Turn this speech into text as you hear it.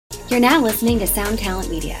You're now listening to Sound Talent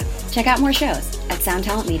Media. Check out more shows at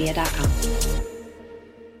soundtalentmedia.com.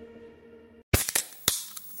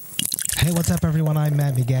 Hey, what's up, everyone? I'm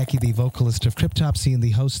Matt Migaki, the vocalist of Cryptopsy and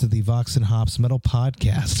the host of the Vox and Hops Metal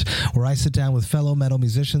Podcast, where I sit down with fellow metal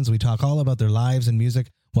musicians. We talk all about their lives and music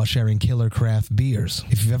while sharing killer craft beers.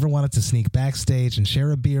 If you've ever wanted to sneak backstage and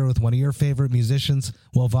share a beer with one of your favorite musicians,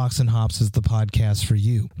 well, Vox and Hops is the podcast for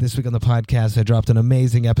you. This week on the podcast, I dropped an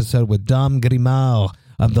amazing episode with Dom Grimal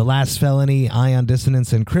of The Last Felony, Ion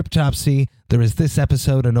Dissonance, and Cryptopsy. There is this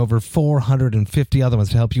episode and over 450 other ones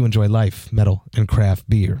to help you enjoy life, metal, and craft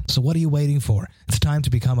beer. So what are you waiting for? It's time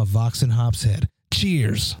to become a Vox and Hops head.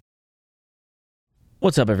 Cheers!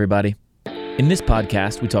 What's up, everybody? In this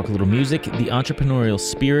podcast, we talk a little music, the entrepreneurial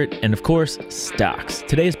spirit, and of course, stocks.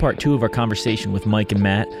 Today is part 2 of our conversation with Mike and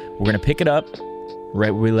Matt. We're going to pick it up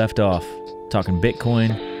right where we left off, talking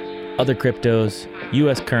Bitcoin, other cryptos,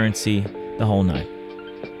 U.S. currency, the whole nine.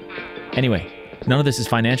 Anyway, none of this is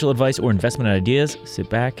financial advice or investment ideas. Sit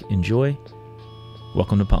back, enjoy.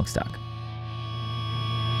 Welcome to Punk Stock.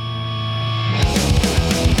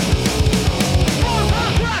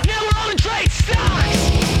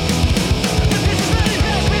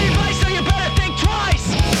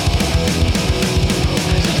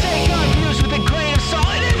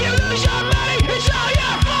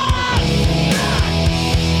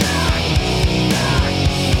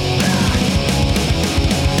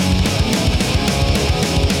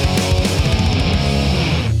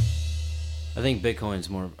 I think Bitcoin's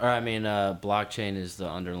blockchain is the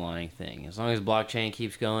underlying thing. As long as blockchain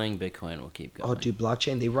keeps going, Bitcoin will keep going. Oh, dude,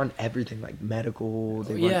 blockchain, they run everything, like medical,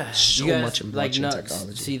 they run so you guys, much in blockchain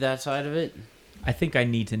technology. See that side of it? I think I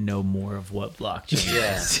need to know more of what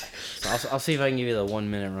blockchain is. So I'll see if I can give you the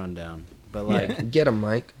 1 minute rundown. But like, get 'em,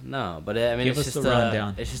 Mike. No, but I mean, give it's us just the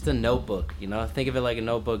rundown. It's just a notebook. You know, think of it like a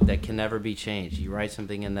notebook that can never be changed. You write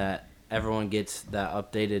something in that, everyone gets that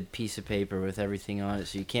updated piece of paper with everything on it,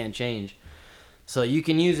 so you can't change. So you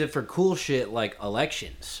can use it for cool shit like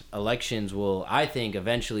elections. Elections will, I think,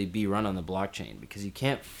 eventually be run on the blockchain because you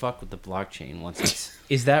can't fuck with the blockchain once it's...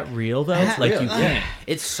 Is that real, though? Like, real. you can't.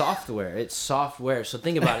 It's software. So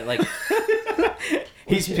think about it. Like,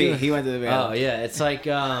 He's Pete. He went to the band. Oh, yeah. It's like...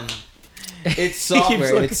 It's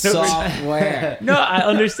software. It's software. No, I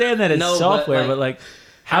understand that it's software, but like...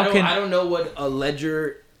 I don't know what a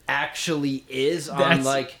ledger actually is on,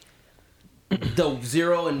 like... the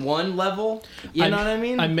 0 and 1 level, you know what I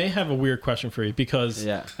mean? I may have a weird question for you because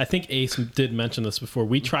I think Ace did mention this before.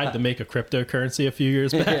 We tried to make a cryptocurrency a few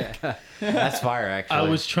years back. That's fire, actually. I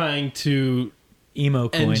was trying to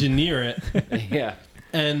engineer it. Yeah.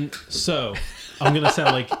 And so I'm going to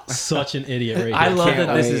sound like such an idiot right here. I love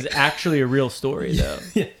that this is actually a real story, though.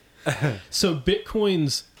 So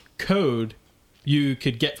Bitcoin's code you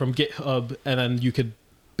could get from GitHub, and then you could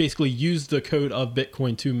basically use the code of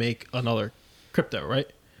Bitcoin to make another crypto, right?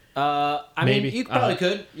 I mean, you probably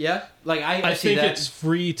could, yeah. Like I see think that. it's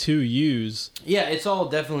free to use. Yeah, it's all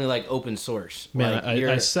definitely like open source. Man, like,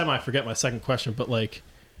 I semi forget my second question, but like,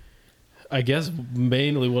 I guess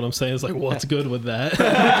mainly what I'm saying is like, what's good with that?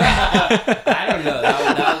 I don't know.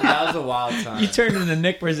 That was a wild time. You turned into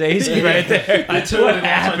Nick Brzezzi right there. I totally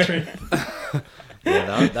lost my train.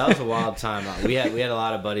 Yeah, that was a wild time. We had a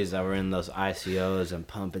lot of buddies that were in those ICOs and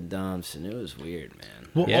pump and dumps, and it was weird, man.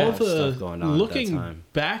 Well, all the stuff going on looking at that time.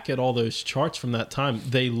 back at all those charts from that time,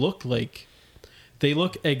 they look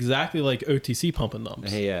exactly like OTC pump and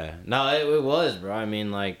dumps. Yeah, no, it was, bro. I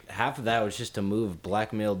mean, like half of that was just to move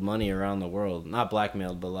blackmailed money around the world. Not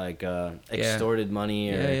blackmailed, but like extorted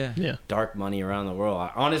money or dark money around the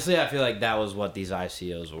world. Honestly, I feel like that was what these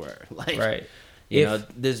ICOs were. Like, right. You know,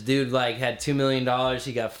 this dude like had $2 million.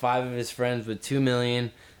 He got 5 of his friends with $2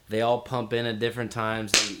 million. They all pump in at different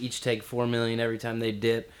times. They each take $4 million every time they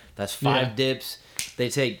dip. That's 5 dips. They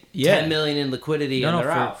take $10 million in liquidity and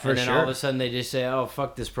they're out. And then all of a sudden they just say, "Oh,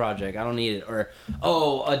 fuck this project. I don't need it." Or,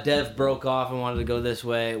 "Oh, a dev broke off and wanted to go this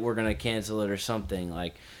way. We're gonna cancel it," or something.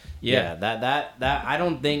 Like, that I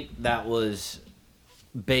don't think that was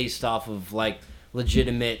based off of like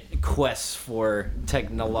legitimate quests for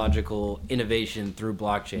technological innovation through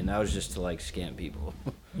blockchain. That was just to like scam people.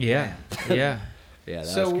 Yeah.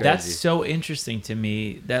 That's so interesting to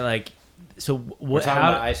me that like, so what? We're talking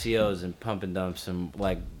about ICOs and pump and dumps and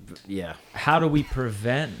like, how do we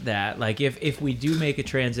prevent that? Like, if we do make a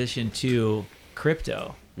transition to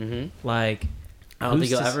crypto, like, I don't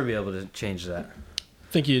think you'll ever be able to change that.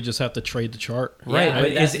 I think you just have to trade the chart. Right, yeah,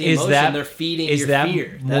 but is that they're feeding is your that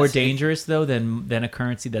fear. More dangerous though than a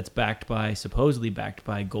currency that's supposedly backed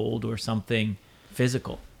by gold or something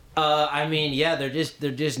physical? I mean, yeah,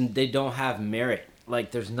 they don't have merit.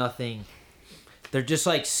 Like, there's nothing. they're just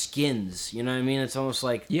like skins. You know what I mean? It's almost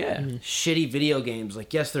like shitty video games.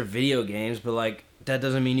 Like, yes, they're video games, but like that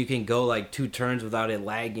doesn't mean you can go like 2 turns without it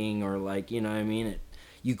lagging or like, you know what I mean?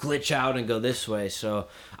 You glitch out and go this way. So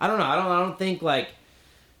I don't know. I don't think like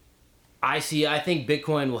I think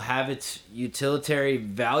Bitcoin will have its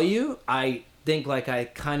utilitarian value. I think, like I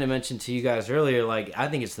kind of mentioned to you guys earlier, like I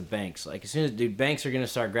think it's the banks. Like as soon as banks are gonna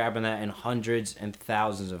start grabbing that in hundreds and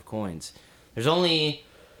thousands of coins. There's only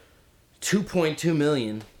 2.2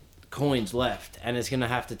 million coins left, and it's gonna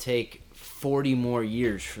have to take 40 more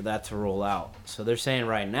years for that to roll out. So they're saying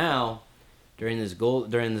right now, during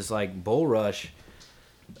this like bull rush,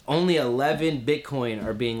 only 11 Bitcoin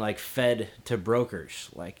are being like fed to brokers.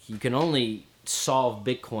 Like you can only solve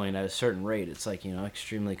Bitcoin at a certain rate. It's like, you know,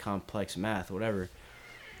 extremely complex math, whatever.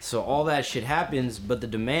 So all that shit happens, but the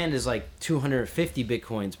demand is like 250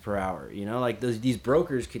 Bitcoins per hour. You know, like these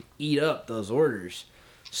brokers could eat up those orders.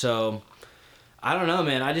 So I don't know,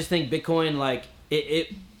 man. I just think Bitcoin, like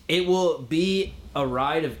it will be a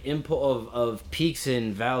ride of peaks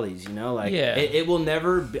and valleys, you know? Like it will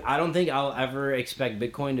never be, I don't think I'll ever expect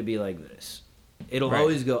Bitcoin to be like this. It'll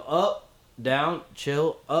always go up, down,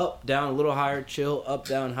 chill, up, down, a little higher, chill, up,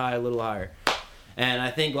 down, high, a little higher. And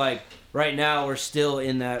I think like right now we're still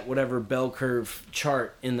in that whatever bell curve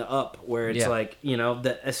chart in the up where it's like, you know,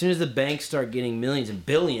 that as soon as the banks start getting millions and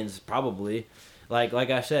billions probably, like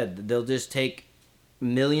I said, they'll just take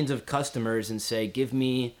millions of customers and say, give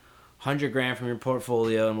me 100 grand from your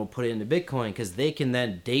portfolio and we'll put it into Bitcoin, because they can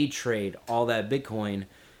then day trade all that Bitcoin,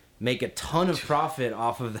 make a ton of profit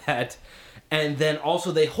off of that, and then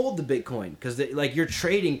also they hold the Bitcoin because like you're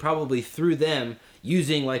trading probably through them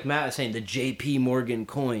using, like Matt was saying, the JP Morgan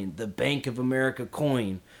coin, the Bank of America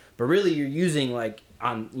coin, but really you're using like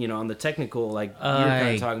on the technical, like you're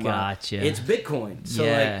kind of talking about, it's Bitcoin. So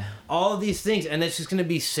like all of these things, and it's just gonna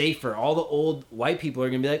be safer. All the old white people are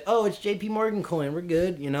gonna be like, oh, it's JP Morgan coin, we're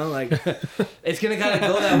good, you know, like it's gonna kind of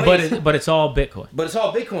go that way. But it's all Bitcoin. But it's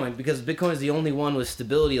all Bitcoin because Bitcoin is the only one with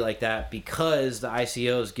stability like that, because the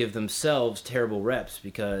ICOs give themselves terrible reps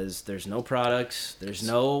because there's no products, there's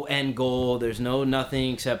no end goal, there's no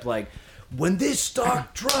nothing except like, when this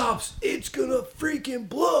stock drops, it's gonna freaking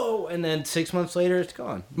blow, and then 6 months later, it's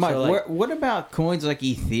gone. Mike, so like, what about coins like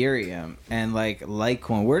Ethereum and like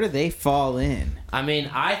Litecoin? Where do they fall in? I mean,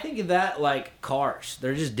 I think of that like cars.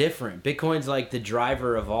 They're just different. Bitcoin's like the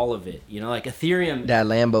driver of all of it. You know, like Ethereum. That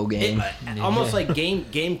Lambo game. Almost like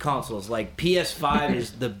game consoles. Like PS5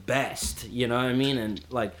 is the best. You know what I mean? And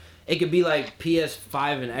like it could be like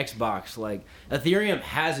PS5 and Xbox. Like Ethereum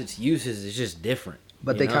has its uses. It's just different.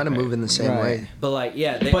 But they kind of move in the same way. But like,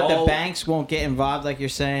 yeah, the banks won't get involved, like you're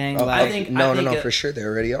saying. Oh, like, I think no, for sure they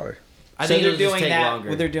already are. I think they're doing that. Longer.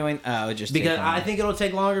 Well, they're doing just because I think it'll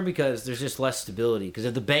take longer because there's just less stability. Because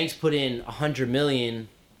if the banks put in 100 million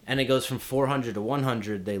and it goes from 400 to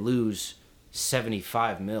 100, they lose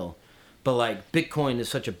 75 mil. But like Bitcoin is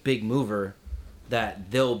such a big mover that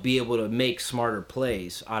they'll be able to make smarter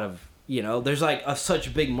plays out of, you know, there's like such a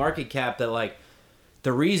big market cap that like.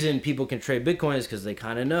 The reason people can trade Bitcoin is because they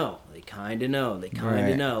kind of know. They kind of know.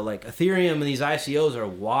 Like Ethereum and these ICOs are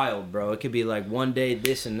wild, bro. It could be like one day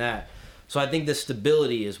this and that. So I think the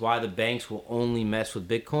stability is why the banks will only mess with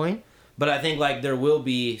Bitcoin. But I think like there will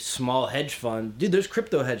be small hedge funds. Dude, there's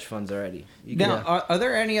crypto hedge funds already. Are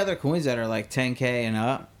there any other coins that are like 10K and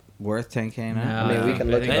up? Worth 10K and up? I mean, we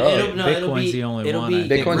can look it up. Bitcoin's the only one.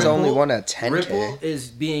 Bitcoin's the only one at 10K. Ripple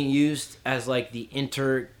is being used as like the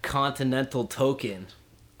intercontinental token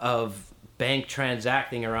of bank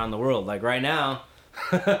transacting around the world. Like right now,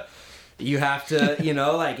 you have to, you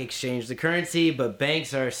know, like exchange the currency, but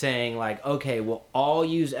banks are saying like, okay, we'll all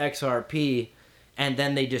use XRP, and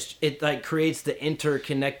then it like creates the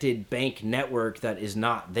interconnected bank network that is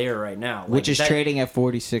not there right now. Like, which is trading at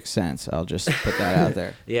 46 cents. I'll just put that out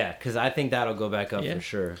there. Yeah, because I think that'll go back up for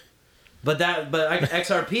sure. But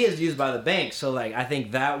XRP is used by the banks, so like I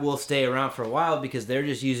think that will stay around for a while because they're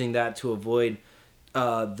just using that to avoid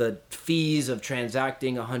the fees of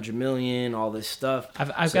transacting 100 million, all this stuff.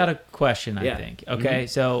 I've got a question, I think. Okay,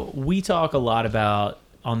 so we talk a lot about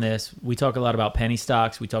on this. We talk a lot about penny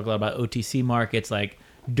stocks. We talk a lot about OTC markets, like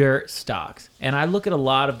dirt stocks. And I look at a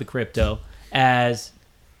lot of the crypto as,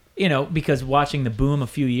 you know, because watching the boom a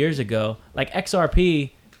few years ago, like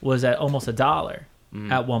XRP was at almost $1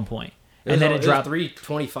 at one point. And then it dropped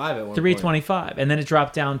 $3.25 at one $3.25, and then it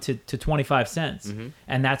dropped down to 25 cents,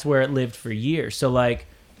 and that's where it lived for years. So like,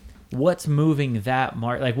 what's moving that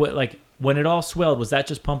market? Like what? Like when it all swelled, was that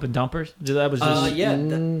just pump and dumpers? That was just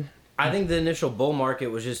I think the initial bull market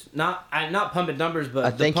was just not pumping numbers,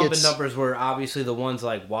 but the pumping numbers were obviously the ones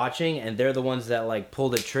like watching, and they're the ones that like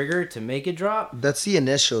pulled the trigger to make it drop. That's the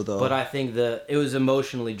initial though. But I think it was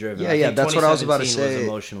emotionally driven. Yeah, that's what I was about to say. Was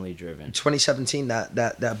emotionally driven. 2017,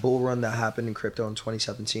 that bull run that happened in crypto in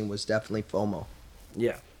 2017 was definitely FOMO.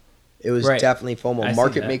 Yeah, it was definitely FOMO.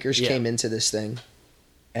 Market makers Yeah. came into this thing,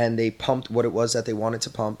 and they pumped what it was that they wanted to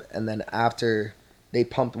pump, and then after they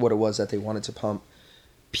pumped what it was that they wanted to pump,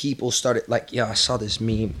 people started like, I saw this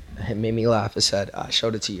meme. It made me laugh. It said, I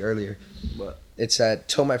showed it to you earlier. But it said,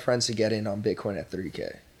 told my friends to get in on Bitcoin at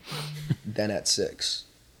 3K, then at 6,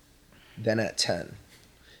 then at 10.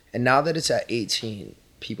 And now that it's at 18,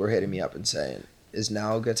 people are hitting me up and saying, is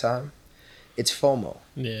now a good time? It's FOMO.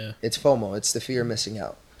 Yeah. It's FOMO. It's the fear of missing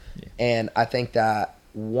out. Yeah. And I think that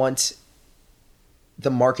once the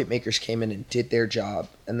market makers came in and did their job,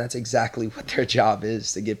 and that's exactly what their job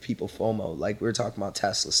is, to give people FOMO. Like we were talking about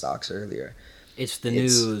Tesla stocks earlier. It's the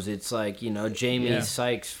news. It's like, Jamie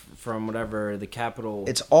Sykes from whatever, the Capital.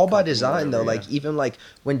 It's all by design, though. Like, even like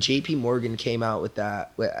when JP Morgan came out with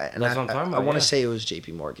that, and that's what I'm talking about, I want to say it was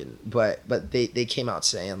JP Morgan, but they came out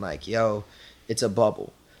saying like, yo, it's a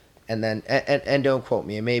bubble. And then, and don't quote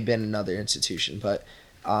me, it may have been another institution, but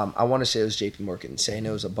I want to say it was JP Morgan saying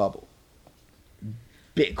it was a bubble.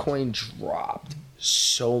 Bitcoin dropped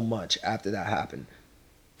so much after that happened.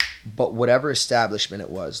 But whatever establishment it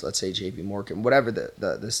was, let's say JP Morgan, whatever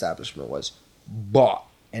the establishment was, bought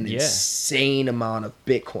an insane amount of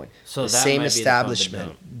Bitcoin. So the that same might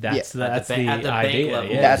establishment. Be the That's the at the bank idea.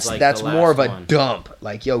 level, Yeah. That's like more of a one. dump.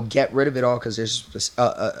 Like, yo, get rid of it all because there's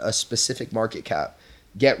a specific market cap.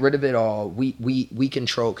 Get rid of it all. We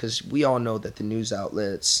control, because we all know that the news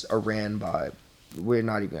outlets are ran by. We're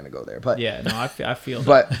not even gonna go there, but Yeah, no, I feel.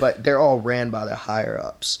 but they're all ran by the higher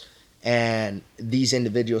ups, and these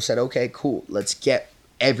individuals said, okay, cool, let's get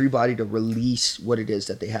everybody to release what it is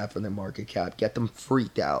that they have for their market cap, get them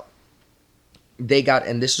freaked out.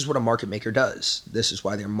 And this is what a market maker does. This is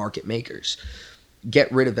why they're market makers.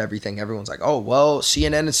 Get rid of everything. Everyone's like, oh well,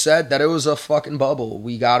 CNN has said that it was a fucking bubble.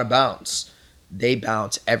 We gotta bounce. They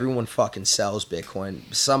bounce. Everyone fucking sells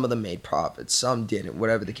Bitcoin. Some of them made profits, some didn't.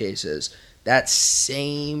 Whatever the case is. That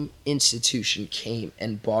same institution came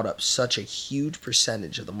and bought up such a huge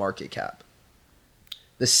percentage of the market cap.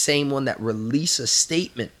 The same one that released a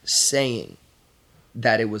statement saying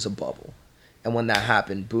that it was a bubble. And when that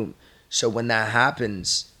happened, boom. So when that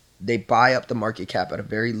happens, they buy up the market cap at a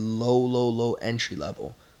very low entry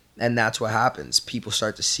level. And that's what happens. People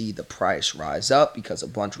start to see the price rise up because a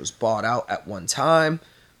bunch was bought out at one time.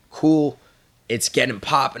 Cool. It's getting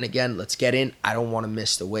popping again. Let's get in. I don't want to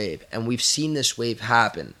miss the wave. And we've seen this wave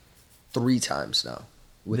happen 3 times now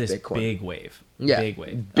with this Bitcoin. Big wave. Yeah. Big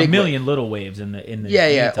wave. Big a million wave. little waves in the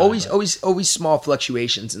Yeah. meantime, Always small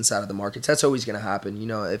fluctuations inside of the markets. That's always going to happen.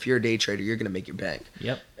 If you're a day trader, you're going to make your bank.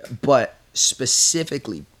 Yep. But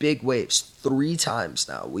specifically, big waves 3 times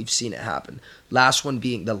now we've seen it happen. Last one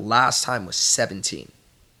being, the last time was 17.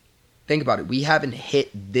 Think about it. We haven't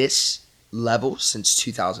hit this level since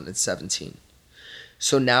 2017.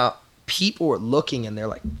 So now people are looking and they're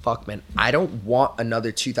like, fuck, man, I don't want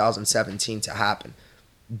another 2017 to happen.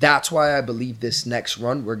 That's why I believe this next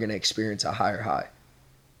run, we're going to experience a higher high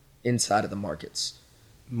inside of the markets.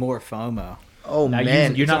 More FOMO. Oh, now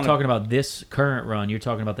man. you're not talking about this current run. You're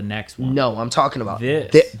talking about the next one. No, I'm talking about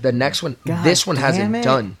this. The next one. God this one damn hasn't it.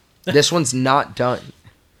 done. This one's not done.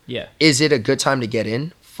 Yeah. Is it a good time to get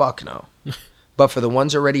in? Fuck no. But for the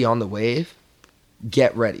ones already on the wave,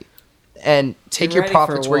 get ready. And take Get your ready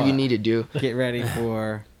profits for where you what? need to do. Get ready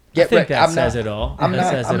for... I think that says it all. I'm That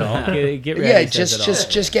not- says I'm it all. not- Get ready. Yeah, says it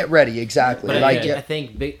all. just get ready. Exactly. But Like, I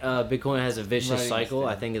think Bitcoin has a vicious Right. cycle.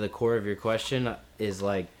 I think at the core of your question is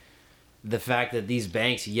like the fact that these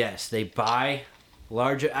banks, yes, they buy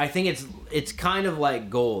larger. I think it's kind of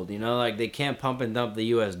like gold, like they can't pump and dump the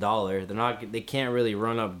US dollar. They can't really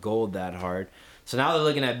run up gold that hard. So now they're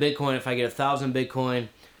looking at Bitcoin. If I get 1,000 Bitcoin,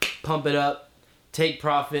 pump it up, take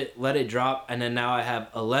profit, let it drop, and then now I have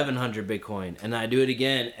 1,100 Bitcoin, and I do it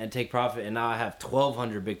again and take profit, and now I have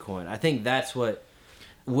 1,200 Bitcoin. I think that's what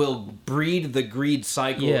will breed the greed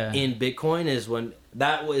cycle in Bitcoin, is when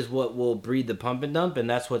that is what will breed the pump and dump, and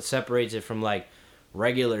that's what separates it from like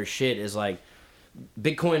regular shit. Is like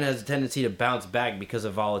Bitcoin has a tendency to bounce back because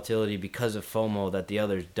of volatility, because of FOMO that the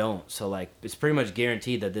others don't. So like it's pretty much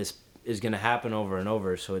guaranteed that this is going to happen over and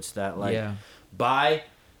over. So it's that like buy,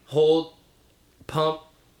 hold, pump,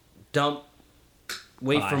 dump,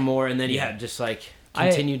 wait for more, and then just like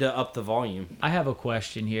continue to up the volume. I have a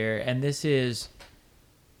question here, and this is,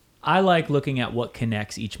 I like looking at what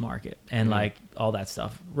connects each market and like all that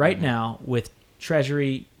stuff. Right now with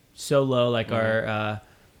Treasury so low, like our,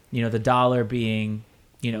 the dollar being,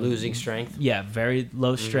 losing strength. Yeah, very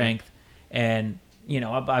low strength. And,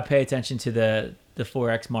 I pay attention to the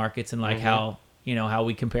Forex markets and like how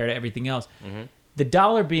we compare to everything else. The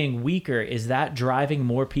dollar being weaker, is that driving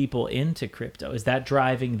more people into crypto? Is that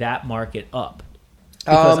driving that market up?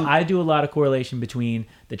 Because I do a lot of correlation between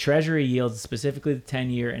the treasury yields, specifically the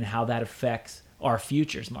 10-year, and how that affects our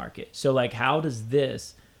futures market. So, like, how does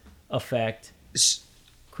this affect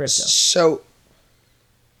crypto? So,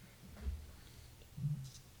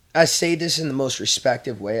 I say this in the most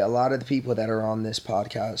respectful way. A lot of the people that are on this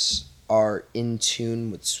podcast are in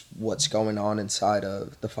tune with what's going on inside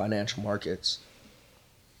of the financial markets.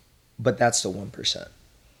 But that's the 1%.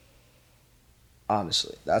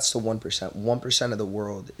 Honestly, that's the 1%. 1% of the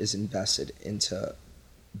world is invested into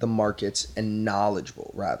the markets and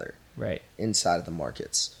knowledgeable, rather, right, inside of the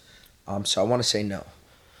markets. So I want to say no.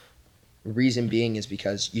 Reason being is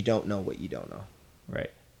because you don't know what you don't know.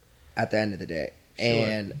 Right. At the end of the day. Sure.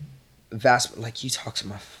 And like you talk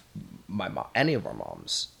to my mom, any of our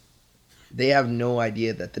moms, they have no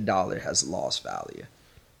idea that the dollar has lost value.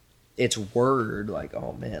 It's word like,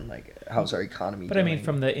 oh man, like how's our economy but doing? I mean,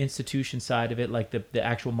 from the institution side of it, like the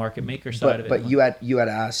actual market maker side of it. But you had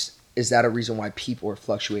asked, is that a reason why people are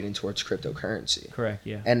fluctuating towards cryptocurrency? Correct,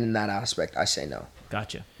 yeah. And in that aspect, I say no.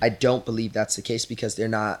 Gotcha. I don't believe that's the case because they're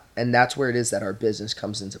not, and that's where it is that our business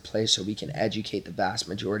comes into play, so we can educate the vast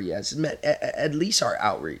majority, at least our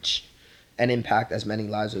outreach, and impact as many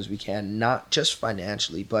lives as we can, not just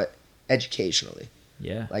financially, but educationally.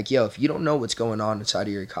 Yeah. Like, yo, if you don't know what's going on inside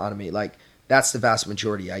of your economy, like, that's the vast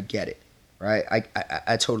majority. I get it, right?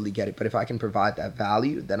 I totally get it. But if I can provide that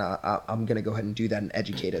value, then I'm going to go ahead and do that and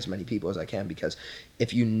educate as many people as I can, because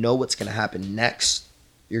if you know what's going to happen next,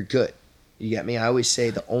 you're good. You get me? I always say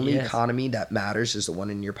the only economy that matters is the one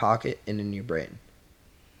in your pocket and in your brain.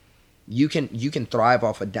 You can thrive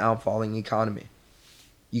off a downfalling economy.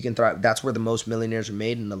 You can thrive. That's where the most millionaires are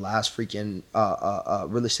made in the last freaking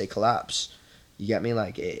real estate collapse. You get me?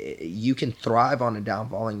 Like, you can thrive on a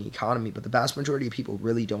downfalling economy, but the vast majority of people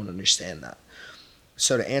really don't understand that.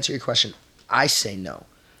 So to answer your question, I say no.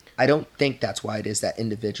 I don't think that's why it is that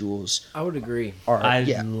individuals. I would agree. I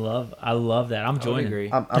love that. I'm joining.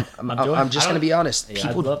 Agree. I'm just gonna be honest. Yeah,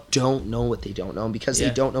 people don't know what they don't know, and because they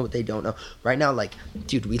don't know what they don't know. Right now, like,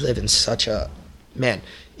 dude, we live in such a man.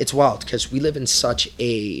 It's wild because we live in such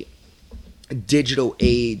a digital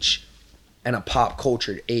age and a pop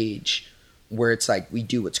cultured age where it's like we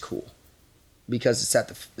do what's cool because it's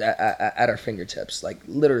at our fingertips. Like,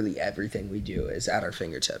 literally everything we do is at our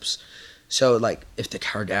fingertips. So, like, if the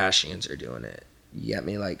Kardashians are doing it, you get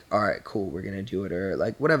me? Like, all right, cool, we're going to do it. Or,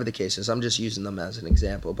 like, whatever the case is. I'm just using them as an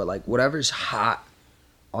example. But, like, whatever's hot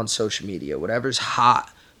on social media, whatever's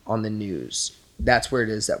hot on the news, that's where it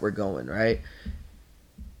is that we're going, right?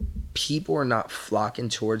 People are not flocking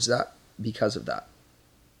towards that because of that.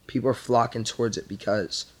 People are flocking towards it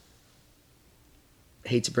because,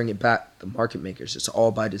 hate to bring it back, the market makers, it's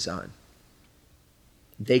all by design.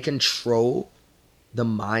 They control the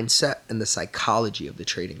mindset and the psychology of the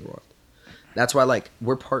trading world. That's why, like,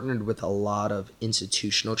 we're partnered with a lot of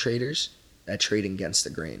institutional traders that trade against the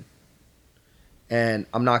grain. And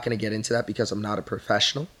I'm not going to get into that because I'm not a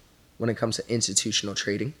professional when it comes to institutional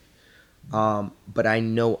trading. But I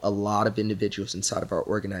know a lot of individuals inside of our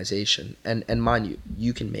organization. And mind you,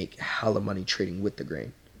 you can make hella money trading with the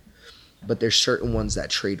grain. But there's certain ones that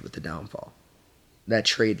trade with the downfall, that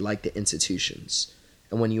trade like the institutions.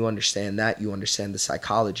 And when you understand that, you understand the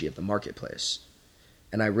psychology of the marketplace.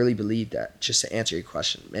 And I really believe that, just to answer your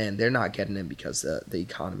question, man, they're not getting in because the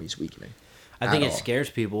economy's weakening. I think it scares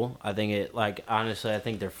people. I think it, like, honestly, I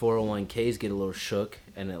think their 401ks get a little shook,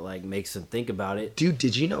 and it, like, makes them think about it. Dude,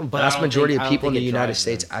 did you know vast majority of people in the United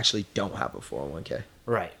States actually don't have a 401k?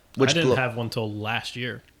 Right. I didn't have one till last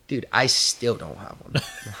year. Dude, I still don't have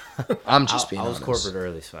one. I'm just being honest. I was corporate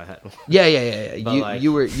early, so I had one. Yeah. But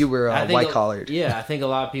You were white collared. Yeah, I think a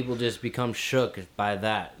lot of people just become shook by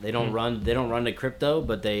that. They don't run to crypto,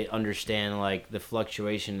 but they understand, like, the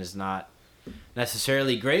fluctuation is not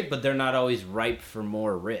necessarily great, but they're not always ripe for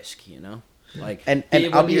more risk, you know? Like, and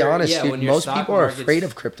I'll be honest, dude, most people are afraid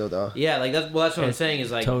of crypto though. Yeah, like that's what I'm saying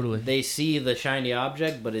is, like, totally. They see the shiny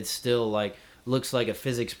object, but it's still, like, looks like a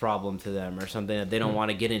physics problem to them or something that they don't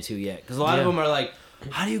want to get into yet. Because a lot of them are like,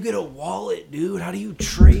 how do you get a wallet, dude? How do you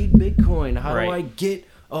trade Bitcoin? How do I get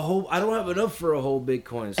a whole? I don't have enough for a whole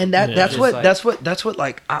Bitcoin. So and that's what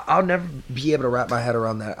like I'll never be able to wrap my head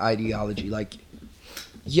around that ideology. Like,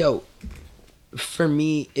 yo, for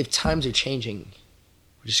me, if times are changing,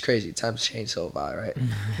 which is crazy. Times change so have I, right?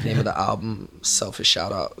 Name of the album, Selfish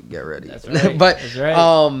Shout Out, get ready. That's right. But, That's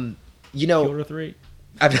right. you know, Quarter 3.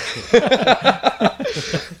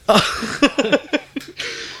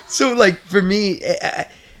 so like for me,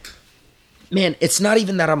 man, it's not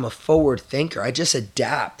even that I'm a forward thinker. I just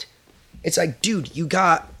adapt. It's like, dude,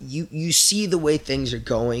 you see the way things are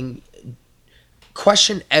going.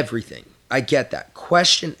 Question everything. I get that.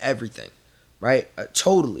 Question everything, right?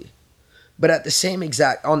 Totally. But at the same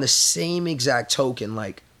exact token,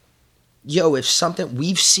 like, yo, if something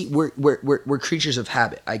we've seen, we're creatures of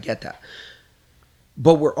habit. I get that.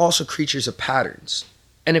 But we're also creatures of patterns.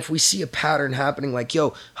 And if we see a pattern happening, like,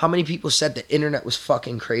 yo, how many people said the internet was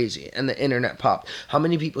fucking crazy and the internet popped? How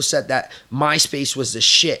many people said that MySpace was the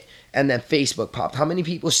shit and then Facebook popped? How many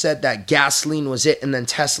people said that gasoline was it and then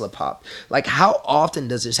Tesla popped? Like, how often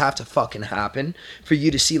does this have to fucking happen for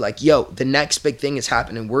you to see, like, yo, the next big thing is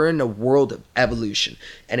happening? We're in a world of evolution.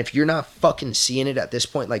 And if you're not fucking seeing it at this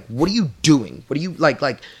point, like, what are you doing? What are you,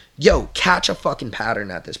 like, yo, catch a fucking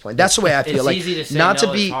pattern at this point. That's the way I feel. It's like, easy to say, not no,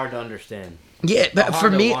 to be it's hard to understand. Yeah, but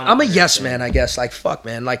for me, I'm a yes man, I guess. Like, fuck,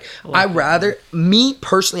 man. Like, I'd rather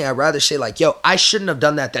say, like, yo, I shouldn't have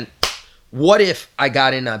done that than what if I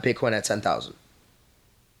got in on Bitcoin at 10,000?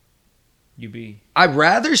 I'd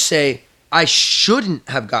rather say I shouldn't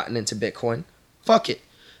have gotten into Bitcoin. Fuck it.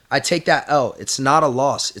 I take that L. It's not a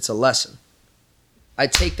loss. It's a lesson. I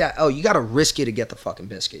take that L. You got to risk it to get the fucking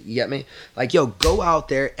biscuit. You get me? Like, yo, go out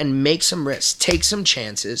there and make some risks. Take some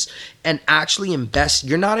chances and actually invest.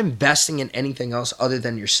 You're not investing in anything else other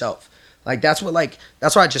than yourself. Like, that's why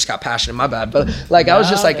I just got passionate. My bad. But, like, I was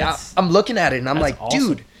just like, I'm looking at it and I'm like, awesome.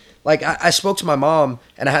 Dude. Like, I spoke to my mom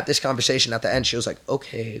and I had this conversation at the end. She was like,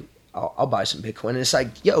 okay, I'll buy some Bitcoin. And it's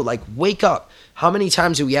like, yo, like, wake up. How many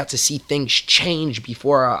times do we have to see things change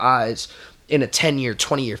before our eyes in a 10-year,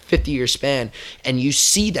 20-year, 50-year span? And you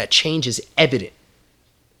see that change is evident.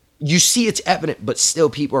 You see it's evident, but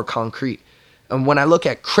still people are concrete. And when I look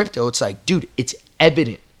at crypto, it's like, dude, it's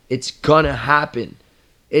evident. It's gonna happen.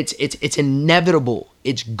 It's inevitable.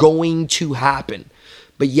 It's going to happen.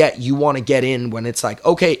 But yet you want to get in when it's like,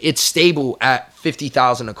 okay, it's stable at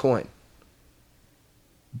 50,000 a coin.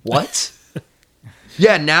 What?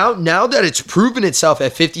 Yeah, now that it's proven itself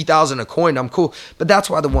at 50,000 a coin, I'm cool. But that's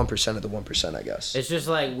why the 1% of the 1%, I guess. It's just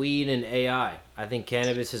like weed and AI. I think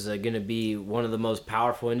cannabis is going to be one of the most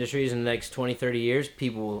powerful industries in the next 20, 30 years.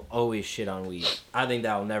 People will always shit on weed. I think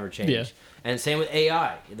that will never change. Yeah. And same with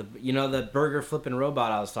AI. The burger flipping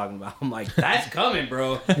robot I was talking about. I'm like, that's coming,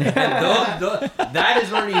 bro. That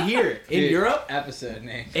is already here. In Europe. Episode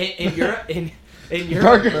name. In Europe. In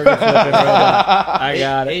Europe. Burger flipping robot. I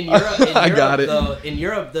got it. I got it. In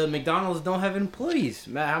Europe, the McDonald's don't have employees.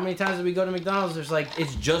 How many times did we go to McDonald's? There's like,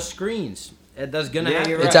 it's just screens. That's going to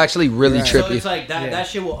happen. It's actually really trippy. So it's like that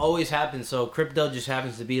shit will always happen. So crypto just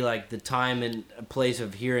happens to be like the time and place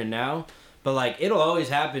of here and now. But like it'll always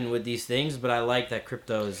happen with these things, but I like that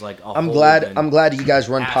crypto is like. I'm glad you guys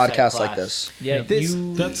run podcasts like this. Yeah,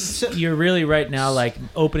 you're really right now like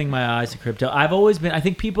opening my eyes to crypto. I've always been. I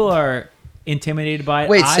think people are intimidated by it.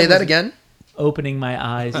 Wait, say that again. Opening my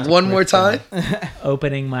eyes. To One more time.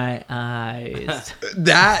 Opening my eyes.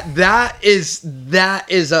 That is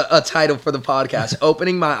a title for the podcast.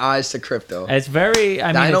 Opening my eyes to crypto. It's very. I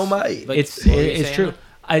mean, dynamite. It's true.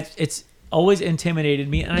 It's always intimidated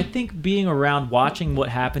me, and I think being around watching what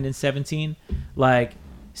happened in 2017, like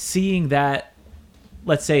seeing that,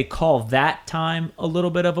 let's say, call that time a little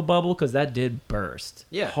bit of a bubble, because that did burst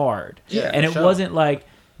hard. Yeah, and it wasn't like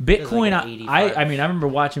Bitcoin. I mean, I remember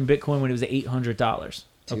watching Bitcoin when it was $800.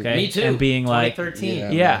 Okay, me too. And being like,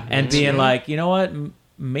 2013. And being like, you know what?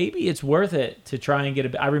 Maybe it's worth it to try and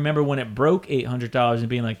get I remember when it broke $800 and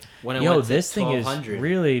being like, yo, this thing is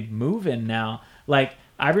really moving now. Like,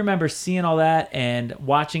 I remember seeing all that and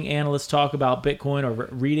watching analysts talk about Bitcoin or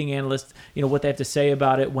reading analysts, what they have to say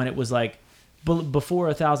about it when it was like before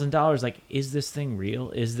 $1,000. Like, is this thing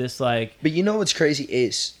real? Is this like? But you know what's crazy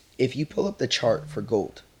is if you pull up the chart for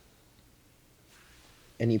gold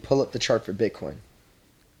and you pull up the chart for Bitcoin,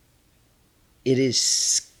 it is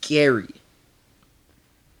scary.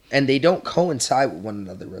 And they don't coincide with one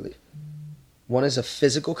another, really. One is a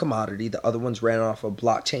physical commodity. The other one's ran off of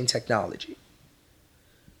blockchain technology.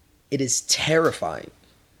 It is terrifying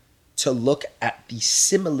to look at the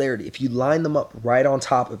similarity if you line them up right on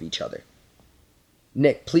top of each other.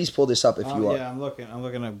 Nick, please pull this up if you are. Yeah, I'm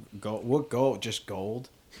looking at gold. What gold? Just gold?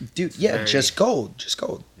 Dude, yeah, just gold. Just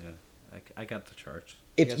gold. Yeah, I got the charts.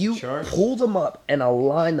 If you pull them up and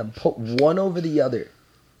align them, put one over the other,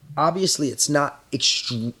 obviously it's not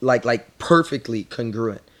like perfectly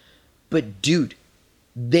congruent. But dude,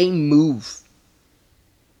 they move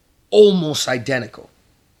almost identical.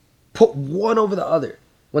 Put one over the other.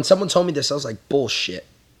 When someone told me this, I was like, bullshit.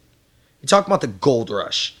 You're talking about the gold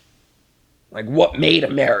rush. Like, what made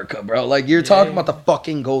America, bro? Like, you're talking about the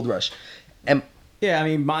fucking gold rush. And Yeah, I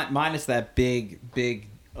mean, minus that big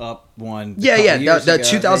up one. The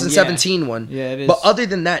 2017 one. Yeah, it is. But other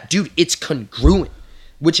than that, dude, it's congruent,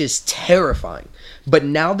 which is terrifying. But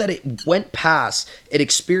now that it went past, it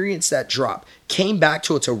experienced that drop, came back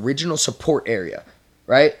to its original support area,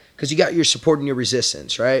 right? Because you got your support and your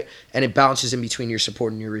resistance, right? And it bounces in between your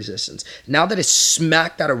support and your resistance. Now that it's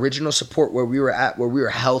smacked that original support where we were at, where we were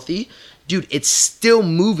healthy, dude, it's still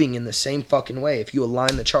moving in the same fucking way if you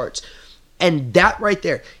align the charts. And that right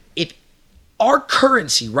there, if our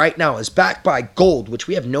currency right now is backed by gold, which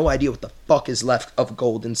we have no idea what the fuck is left of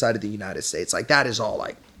gold inside of the United States. Like, that is all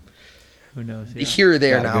like, Who knows? Yeah. here or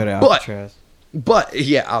there Gotta now. go to Alcatraz. But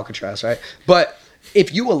yeah, Alcatraz, right? But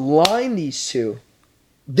if you align these two,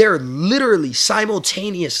 they're literally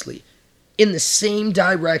simultaneously in the same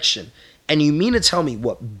direction. And you mean to tell me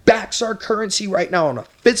what backs our currency right now on a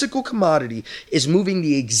physical commodity is moving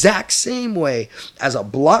the exact same way as a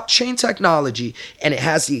blockchain technology, and it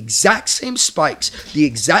has the exact same spikes, the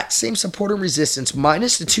exact same support and resistance,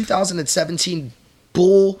 minus the 2017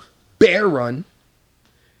 bear run?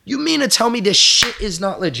 You mean to tell me this shit is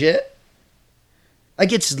not legit?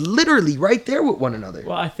 Like, it's literally right there with one another.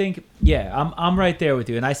 Well, I think, I'm right there with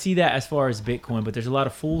you. And I see that as far as Bitcoin, but there's a lot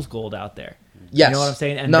of fool's gold out there. Yes. You know what I'm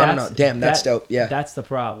saying? And No. Damn, that's dope. Yeah. That's the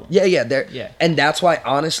problem. Yeah. Yeah. And that's why,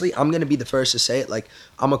 honestly, I'm going to be the first to say it. Like,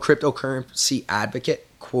 I'm a cryptocurrency advocate,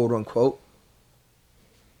 quote unquote.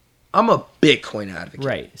 I'm a Bitcoin advocate.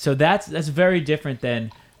 Right. So that's very different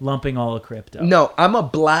than lumping all of crypto. No, I'm a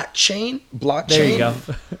blockchain. There you go.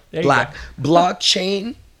 There you go.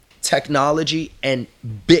 Blockchain technology and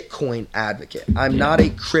Bitcoin advocate. I'm not a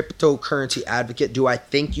cryptocurrency advocate. Do I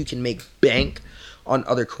think you can make bank on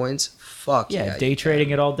other coins? Fuck yeah. Day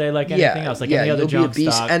trading it all day like anything else, like any other you'll junk be a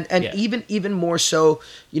beast. stock. And even more so,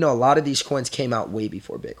 you know, a lot of these coins came out way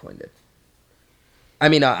before Bitcoin did. I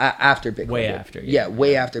mean, after Bitcoin Way did. after,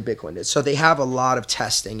 Way after Bitcoin did. So they have a lot of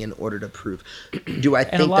testing in order to prove. Do I and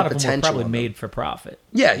think a lot the of them were potential probably of them- made for profit.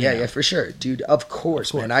 Yeah, for sure, dude. Of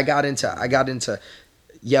course, man. I got into.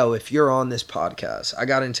 Yo, if you're on this podcast, I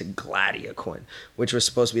got into Gladia coin, which was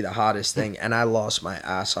supposed to be the hottest thing, and I lost my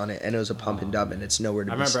ass on it, and it was a pump and dump, and it's nowhere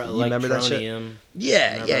to I be seen. remember You remember that shit? Electronium.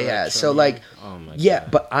 Yeah. So like, Oh my God.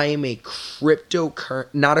 but I am a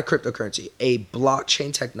not a cryptocurrency, a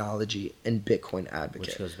blockchain technology and Bitcoin Which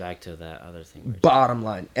advocate. goes back to that other thing. Bottom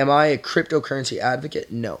line, am I a cryptocurrency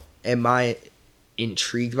advocate? No. Am I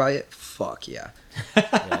intrigued by it? Fuck yeah. Yeah,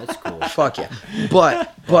 that's cool. Fuck yeah.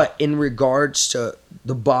 But in regards to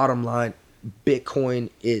the bottom line, Bitcoin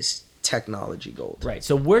is technology gold. Right.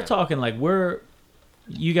 So we're talking like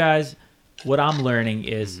you guys, what I'm learning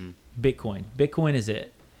is Bitcoin. Bitcoin is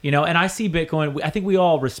it. You know, and I see Bitcoin, I think we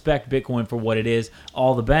all respect Bitcoin for what it is.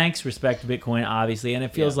 All the banks respect Bitcoin, obviously, and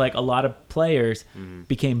it feels like a lot of players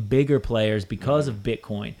became bigger players because of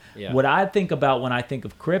Bitcoin. Yeah. What I think about when I think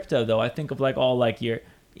of crypto, though, I think of like all like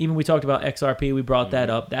even we talked about XRP, we brought that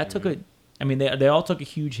up. That took they all took a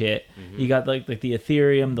huge hit. You got like the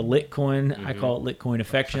Ethereum, the Litcoin, I call it Litcoin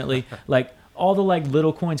affectionately, like all the like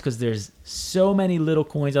little coins, because there's so many little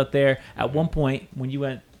coins out there. At one point, when you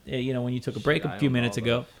went, when you took a break a few minutes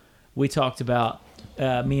ago, we talked about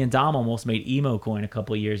me and Dom almost made emo coin a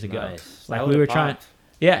couple of years ago. Nice. Like That we were would've trying. popped.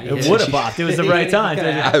 Yeah, it would have popped. It was the right time.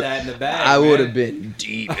 That in the bag, I would man. have been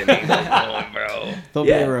deep in it, bro. There'll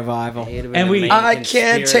be a revival. And we- I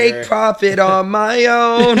can't take profit on my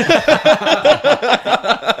own.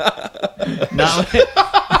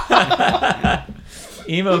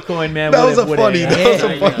 Emo coin, man. That was would've- a funny- would've that was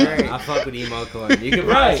hit. a funny- I fuck with emo coin. You could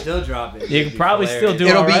probably Right. still drop it. You could probably still do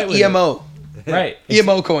It'll all right with be it. EMO. Right.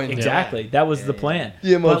 EMO coin. Exactly. That was the plan.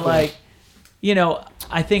 EMO But coin. like,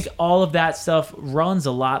 I think all of that stuff runs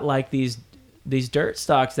a lot like these dirt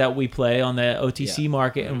stocks that we play on the OTC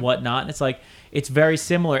market and whatnot. And it's like, it's very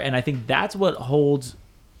similar. And I think that's what holds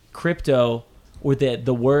crypto, or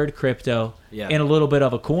the word crypto, in a little bit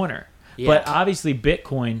of a corner. Yeah. But obviously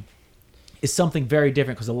Bitcoin is something very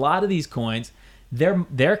different, because a lot of these coins,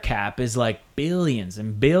 their cap is like billions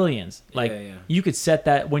and billions. Like you could set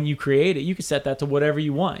that when you create it, you could set that to whatever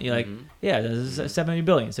you want. You're like, this is 70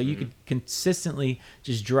 billion. So you could consistently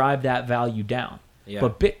just drive that value down. Yeah.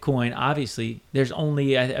 But Bitcoin, obviously, there's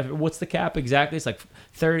only, what's the cap exactly? It's like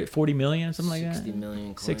 40 million, something like that? 60 million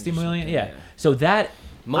coins 60 or million, something, yeah. yeah. So that,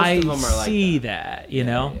 Most I of them are like see that. you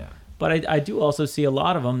know? Yeah. But I do also see a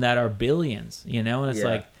lot of them that are billions, and it's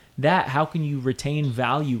like, that, how can you retain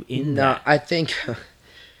value in No, that? I think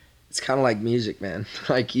it's kind of like music, man.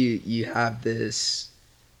 Like you have this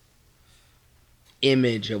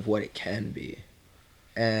image of what it can be,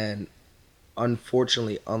 and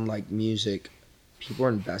unfortunately, unlike music, people are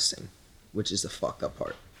investing, which is the fucked up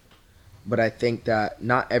part. But I think that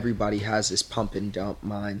not everybody has this pump and dump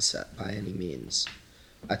mindset by any means.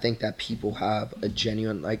 I think that people have a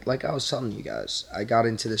genuine, like I was telling you guys, I got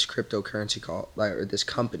into this cryptocurrency or this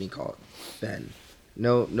company called Ben.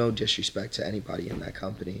 No disrespect to anybody in that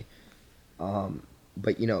company.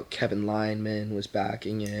 But Kevin Lyman was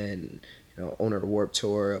backing it, owner of the Warped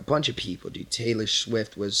Tour, a bunch of people, dude. Taylor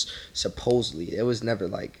Swift was supposedly, it was never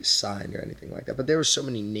like signed or anything like that, but there were so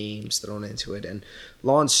many names thrown into it. And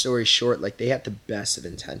long story short, like, they had the best of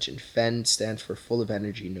intention. FEN stands for full of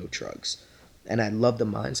energy, no drugs. And I love the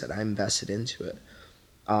mindset. I invested into it.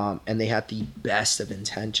 And they had the best of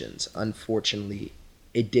intentions. Unfortunately,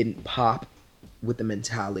 it didn't pop with the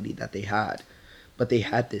mentality that they had. But they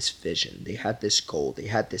had this vision, they had this goal, they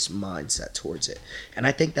had this mindset towards it. And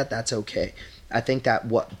I think that that's okay. I think that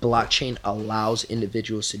what blockchain allows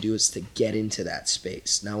individuals to do is to get into that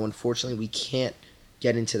space. Now, unfortunately, we can't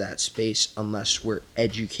get into that space unless we're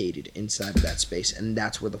educated inside of that space. And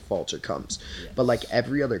that's where the falter comes. Yes. But like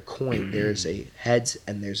every other coin, there's a heads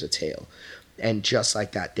and there's a tail. And just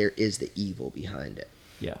like that, there is the evil behind it.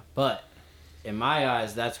 Yeah. But in my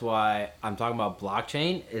eyes, that's why I'm talking about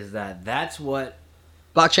blockchain, is that's what...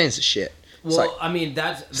 Blockchain's the shit. It's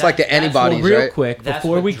it's like the antibodies, real right? quick,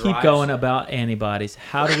 before we keep going about antibodies,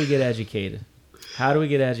 how do we get educated?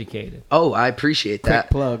 Oh, I appreciate that.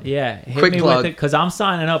 Quick plug. Yeah, hit quick me plug. with it, because I'm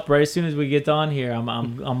signing up right as soon as we get on here. I'm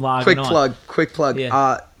logging on. Quick plug.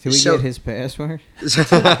 Yeah. Did we get his password?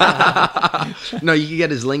 No, you can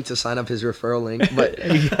get his link to sign up, his referral link. But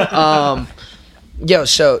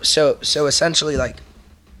so essentially, like,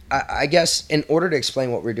 I guess in order to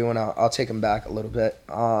explain what we're doing, I'll take him back a little bit.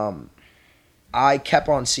 I kept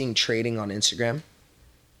on seeing trading on Instagram,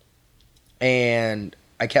 and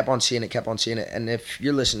I kept on seeing it. And if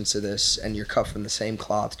you're listening to this and you're cut from the same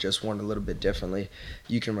cloth, just worn a little bit differently,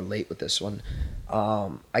 you can relate with this one.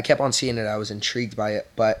 I kept on seeing it. I was intrigued by it,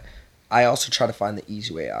 but I also try to find the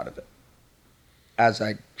easy way out of it, as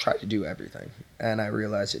I try to do everything. And I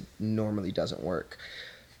realize it normally doesn't work.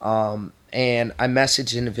 And I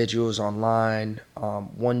messaged individuals online.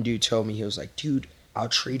 One dude told me, he was like, dude, I'll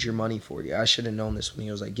trade your money for you. I should have known this when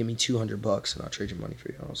he was like, give me $200 and I'll trade your money for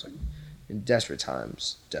you. And I was like, in desperate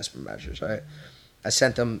times, desperate measures, right? I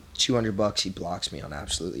sent them $200. He blocks me on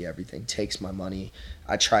absolutely everything, takes my money.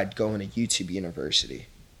 I tried going to YouTube University.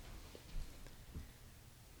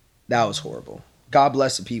 That was horrible. God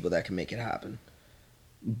bless the people that can make it happen.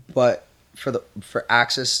 But for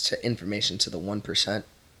access to information to the 1%,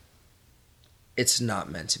 it's not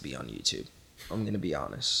meant to be on YouTube. I'm going to be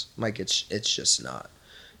honest. Like, it's just not.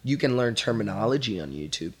 You can learn terminology on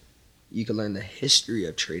YouTube. You can learn the history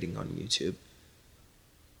of trading on YouTube.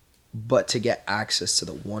 But to get access to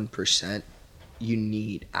the 1%, you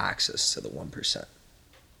need access to the 1%.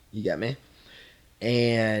 You get me?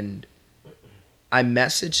 And I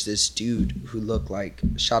messaged this dude who looked like,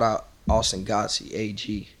 shout out Austin Gotzi,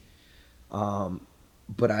 AG.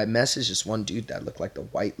 But I messaged this one dude that looked like the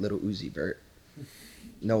white little Uzi Vert.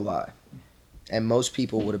 No lie. And most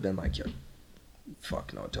people would have been like, yo,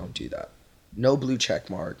 fuck no, don't do that. No blue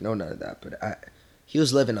check mark, no none of that. But he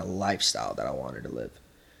was living a lifestyle that I wanted to live.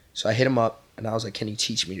 So I hit him up, and I was like, can you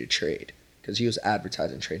teach me to trade? Because he was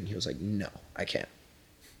advertising trading. He was like, no, I can't.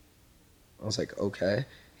 I was like, okay.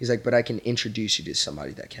 He's like, but I can introduce you to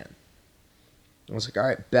somebody that can. I was like, all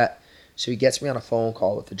right, bet. So he gets me on a phone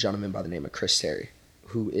call with a gentleman by the name of Chris Terry,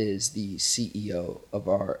 who is the CEO of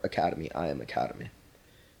our academy, I Am Academy.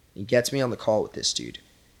 He gets me on the call with this dude,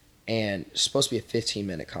 and it's supposed to be a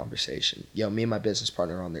 15-minute conversation. Yo, me and my business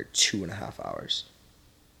partner are on there 2.5 hours.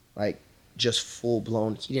 Like, just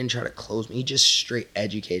full-blown. He didn't try to close me. He just straight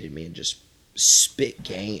educated me and just spit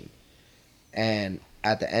game. And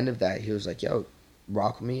at the end of that, he was like, yo,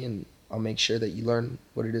 rock with me, and I'll make sure that you learn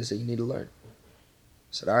what it is that you need to learn.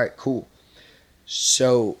 I said, all right, cool.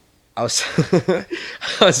 So I was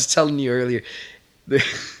I was telling you earlier,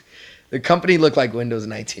 the company looked like Windows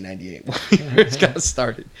 1998 when we first got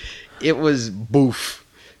started. It was boof,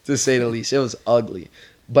 to say the least. It was ugly.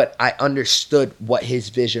 But I understood what his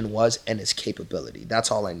vision was and his capability.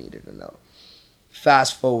 That's all I needed to know.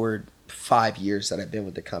 Fast forward 5 years that I've been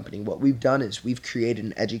with the company, what we've done is we've created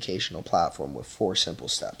an educational platform with 4 simple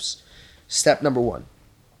steps. Step number 1,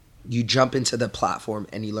 you jump into the platform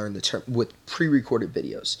and you learn the term with pre-recorded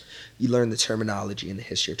videos. You learn the terminology and the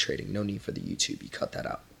history of trading. No need for the YouTube. You cut that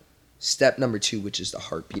out. Step number 2, which is the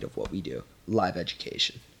heartbeat of what we do, live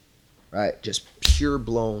education. right? Just pure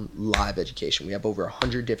blown live education. We have over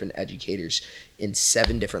 100 different educators in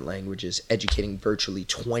 7 different languages, educating virtually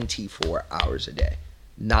 24 hours a day,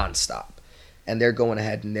 nonstop. And they're going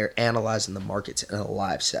ahead and they're analyzing the markets in a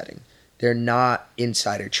live setting. They're not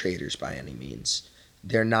insider traders by any means.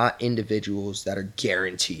 They're not individuals that are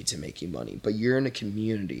guaranteed to make you money, but you're in a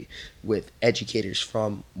community with educators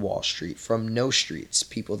from Wall Street, from no streets,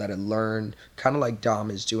 people that have learned, kind of like Dom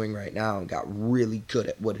is doing right now, and got really good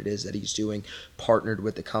at what it is that he's doing, partnered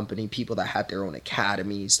with the company, people that had their own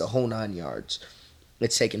academies, the whole 9 yards.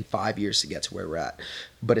 It's taken 5 years to get to where we're at.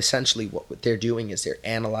 But essentially what they're doing is they're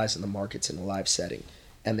analyzing the markets in a live setting,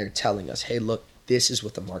 and they're telling us, hey, look, this is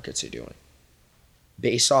what the markets are doing.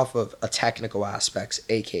 Based off of a technical aspects,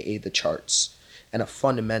 aka the charts, and a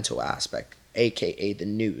fundamental aspect, aka the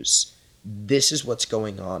news. This is what's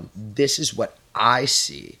going on. This is what I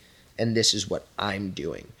see, and this is what I'm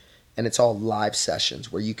doing. And it's all live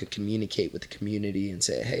sessions where you could communicate with the community and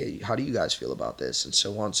say, hey, how do you guys feel about this? And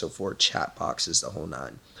so on and so forth, chat boxes, the whole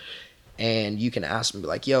 9. And you can ask them,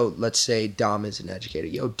 like, yo, let's say Dom is an educator.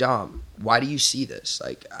 Yo, Dom, why do you see this?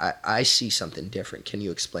 Like, I see something different. Can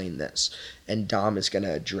you explain this? And Dom is going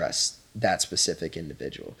to address that specific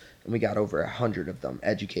individual. And we got over 100 of them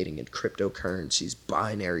educating in cryptocurrencies,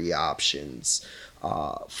 binary options,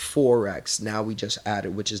 Forex. Now we just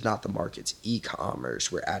added, which is not the markets,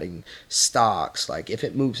 e-commerce. We're adding stocks. Like, if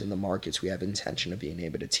it moves in the markets, we have intention of being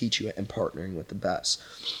able to teach you it and partnering with the best.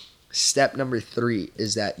 Step number 3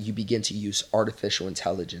 is that you begin to use artificial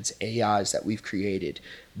intelligence, AIs that we've created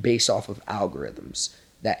based off of algorithms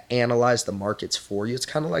that analyze the markets for you. It's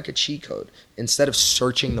kind of like a cheat code. Instead of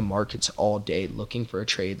searching the markets all day, looking for a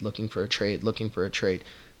trade, look,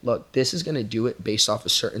 this is going to do it based off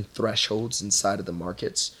of certain thresholds inside of the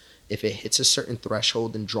markets. If it hits a certain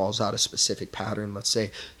threshold and draws out a specific pattern, let's say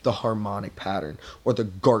the harmonic pattern or the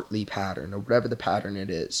Gartley pattern or whatever the pattern it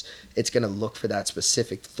is, it's going to look for that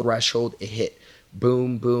specific threshold. It hit,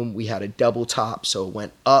 boom, boom. We had a double top, so it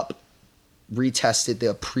went up, retested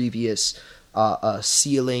the previous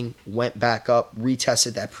ceiling, went back up,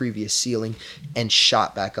 retested that previous ceiling, and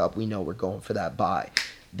shot back up. We know we're going for that buy.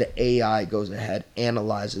 The AI goes ahead,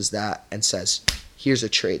 analyzes that, and says, here's a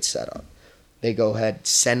trade setup. They go ahead,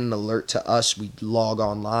 send an alert to us. We log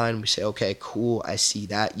online. We say, okay, cool, I see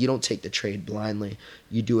that. You don't take the trade blindly.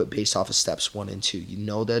 You do it based off of steps 1 and 2. You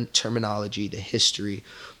know the terminology, the history.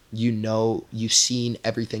 You know, you've seen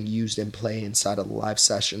everything used in play inside of the live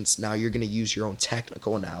sessions. Now you're going to use your own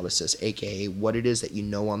technical analysis, aka what it is that you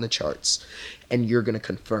know on the charts, and you're going to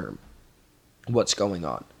confirm what's going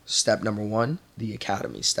on. Step number 1, the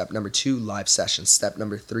academy. Step number 2, live sessions. Step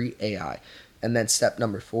number 3, AI. And then step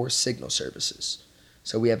number 4, signal services.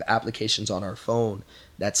 So we have applications on our phone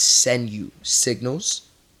that send you signals.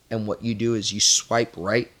 And what you do is you swipe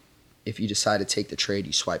right if you decide to take the trade.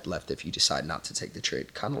 You swipe left if you decide not to take the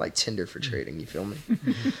trade. Kind of like Tinder for trading, you feel me?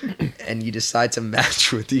 And you decide to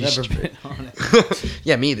match with these Never been on it.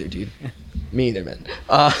 Yeah, me either, dude. Me either, man.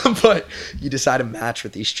 But you decide to match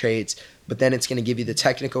with these trades. But then it's going to give you the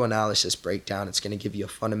technical analysis breakdown. It's going to give you a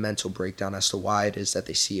fundamental breakdown as to why it is that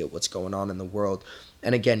they see it, what's going on in the world.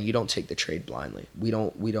 And again, you don't take the trade blindly. We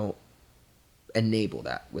don't enable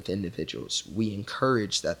that with individuals. We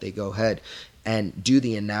encourage that they go ahead and do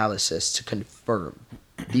the analysis to confirm.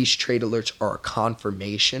 These trade alerts are a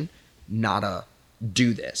confirmation, not a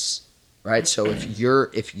do this, right? So if your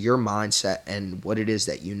mindset and what it is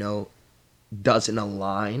that you know doesn't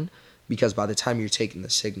align, because by the time you're taking the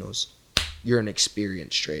signals, you're an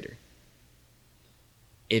experienced trader.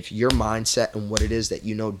 If your mindset and what it is that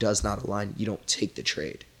you know does not align, you don't take the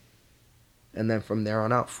trade. And then from there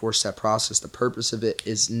on out, 4-step process. The purpose of it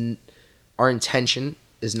is, our intention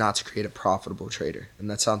is not to create a profitable trader. And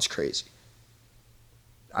that sounds crazy.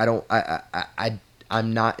 I'm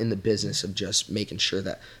not in the business of just making sure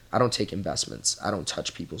that I don't take investments. I don't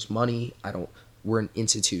touch people's money. We're an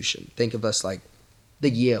institution. Think of us like the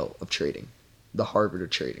Yale of trading, the Harvard of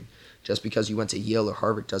trading. Just because you went to Yale or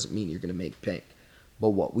Harvard doesn't mean you're going to make bank. But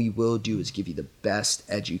what we will do is give you the best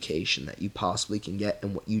education that you possibly can get,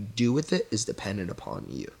 and what you do with it is dependent upon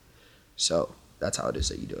you. So that's how it is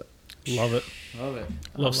that you do it. Love it. Love it.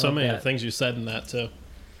 Love so many of the that. things you said in that too.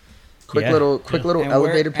 Quick little And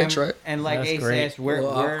elevator where- pitch, right? And like That's Ace great. asked,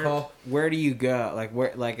 Little alcohol. where do you go?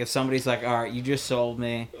 Like if somebody's like, all right, you just sold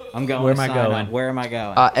me, I'm going. Where to am I sign going? up. Where am I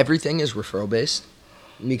going? Everything is referral based,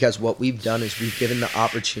 because what we've done is we've given the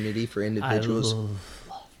opportunity for individuals.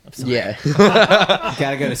 Yeah.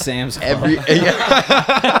 Gotta go to Sam's.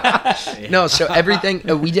 No, so everything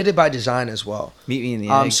we did it by design as well. Meet me in the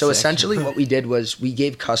egg So section. essentially what we did was we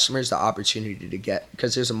gave customers the opportunity to get,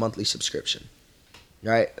 because there's a monthly subscription.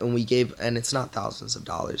 right? And it's not thousands of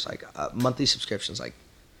dollars. Like monthly subscriptions, like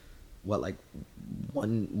what, like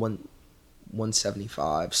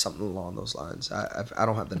 175, something along those lines. I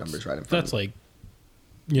don't have the numbers right in front That's of me. like,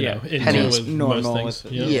 you know, in pennies. with Normal most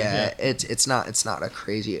things. with- Yeah, it's not a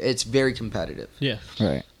crazy. It's very competitive. Yeah.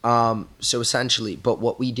 Right. So essentially, but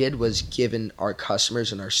what we did was given our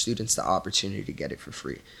customers and our students the opportunity to get it for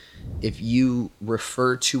free. If you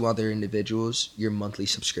refer to other individuals, your monthly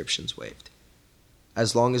subscription's waived.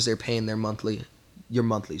 As long as they're paying their monthly, your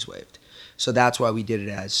monthly's waived. So that's why we did it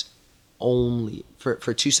as only for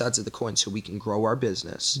two sides of the coin, so we can grow our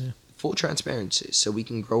business. Yeah. Full transparency, so we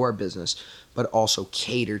can grow our business, but also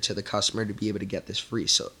cater to the customer to be able to get this free.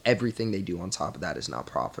 So everything they do on top of that is not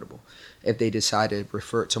profitable. If they decide to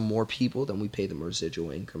refer it to more people, then we pay them residual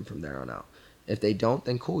income from there on out. If they don't,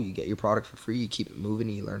 then cool, you get your product for free, you keep it moving,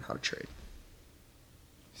 and you learn how to trade.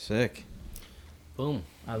 Sick. Boom.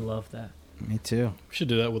 I love that. Me too. We should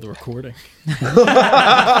do that with a recording.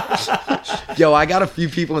 Yo, I got a few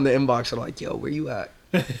people in the inbox that are like, yo, where you at?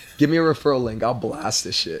 Give me a referral link. I'll blast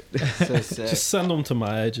this shit. So sick. Just send them to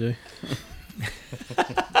my IG.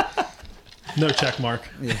 No check mark.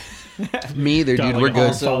 Yeah. Me either, Got dude. like We're a good.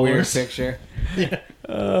 Also a weird followers. picture.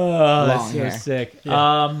 Oh, that's Long so hair. sick.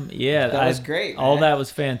 Yeah. That was great, All man. that was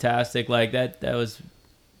fantastic. Like that was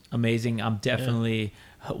amazing. I'm definitely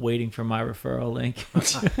waiting for my referral link.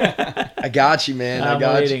 I got you, man. I I'm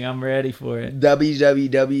got waiting. I'm ready for it.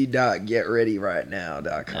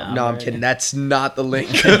 www.getreadyrightnow.com. No, I'm ready. kidding. That's not the link.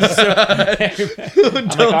 I'm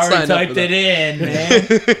Don't like, I sign already up for typed it that. in,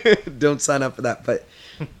 man. Don't sign up for that. But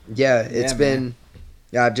yeah, it's Yeah, been. man.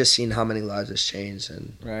 Yeah, I've just seen how many lives has changed,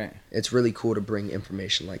 and Right. it's really cool to bring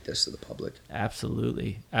information like this to the public.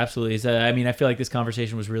 Absolutely. I mean, I feel like this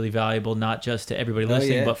conversation was really valuable, not just to everybody Oh,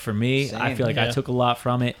 listening, yeah. but for me. I Same. feel like I Yeah. took a lot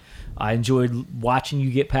from it. I enjoyed watching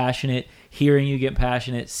you get passionate, hearing you get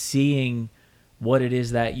passionate, seeing what it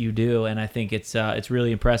is that you do, and I think it's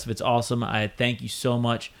really impressive. It's awesome. I thank you so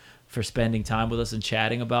much for spending time with us and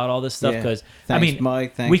chatting about all this stuff, Yeah. because Thanks,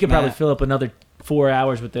 Mike. Thanks, we could probably Matt. fill up another 4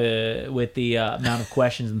 hours with the amount of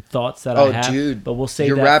questions and thoughts that Oh, I have. dude. But we'll save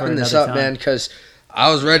You're that wrapping for this another up, time. man, because I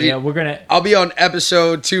was ready. Yeah, we're gonna. I'll be on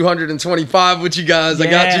episode 225 with you guys. I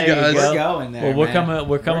got Yeah, you there you guys. go. We're going there. Well, we're man. coming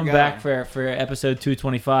We're back going. for episode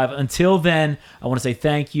 225. Until then, I want to say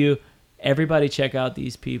thank you. Everybody check out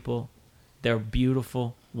these people. They're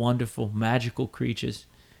beautiful, wonderful, magical creatures.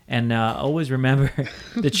 And always remember,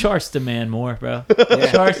 the charts demand more, bro.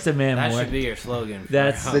 Charts demand That more. should be your slogan. for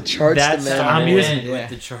That's now. The charts that's demand I'm more. using With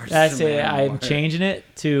the charts that's it. demand I'm more. changing it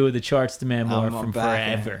to the charts demand more I'm from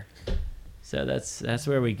back, forever. So that's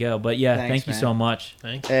where we go. But yeah, Thanks, thank you man. so much.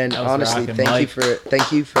 Thanks. And That was honestly, rocking, thank Mike.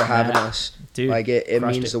 you for having Matt. us. Dude, Like it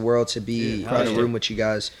crushed means it. the world to be Dude, in crushed a it. room with you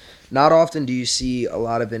guys. Not often do you see a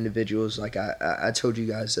lot of individuals, like I told you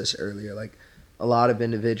guys this earlier, like a lot of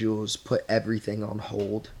individuals put everything on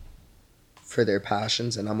hold for their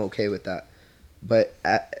passions, and I'm okay with that. But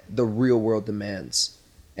the real world demands,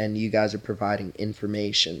 and you guys are providing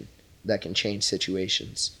information that can change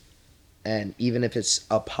situations. And even if it's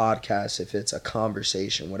a podcast, if it's a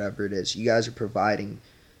conversation, whatever it is, you guys are providing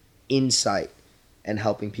insight and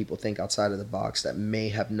helping people think outside of the box that may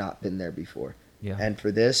have not been there before. Yeah. And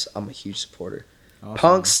for this, I'm a huge supporter. Awesome.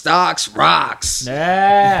 Punk stocks rocks.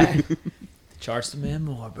 Yeah. Charts demand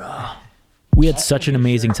more, bro. We had such an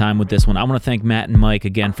amazing time with this one. I want to thank Matt and Mike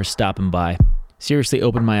again for stopping by. Seriously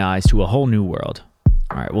opened my eyes to a whole new world.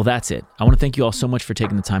 All right, well, that's it. I want to thank you all so much for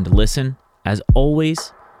taking the time to listen. As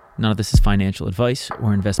always, none of this is financial advice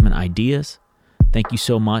or investment ideas. Thank you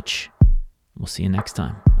so much. We'll see you next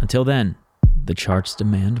time. Until then, the charts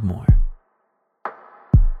demand more.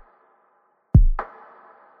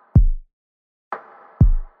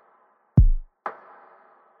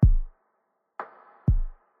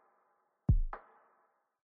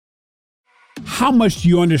 How much do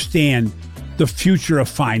you understand the future of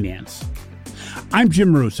finance? I'm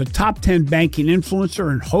Jim Roos, a top 10 banking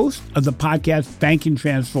influencer and host of the podcast Banking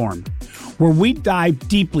Transformed, where we dive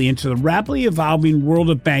deeply into the rapidly evolving world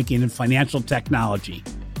of banking and financial technology.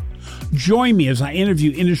 Join me as I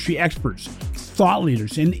interview industry experts, thought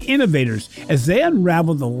leaders, and innovators as they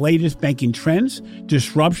unravel the latest banking trends,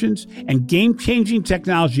 disruptions, and game-changing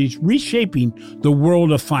technologies reshaping the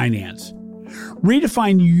world of finance.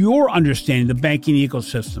 Redefine your understanding of the banking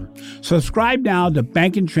ecosystem. Subscribe now to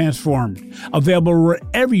Banking Transformed, available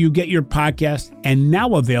wherever you get your podcast and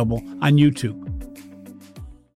now available on YouTube.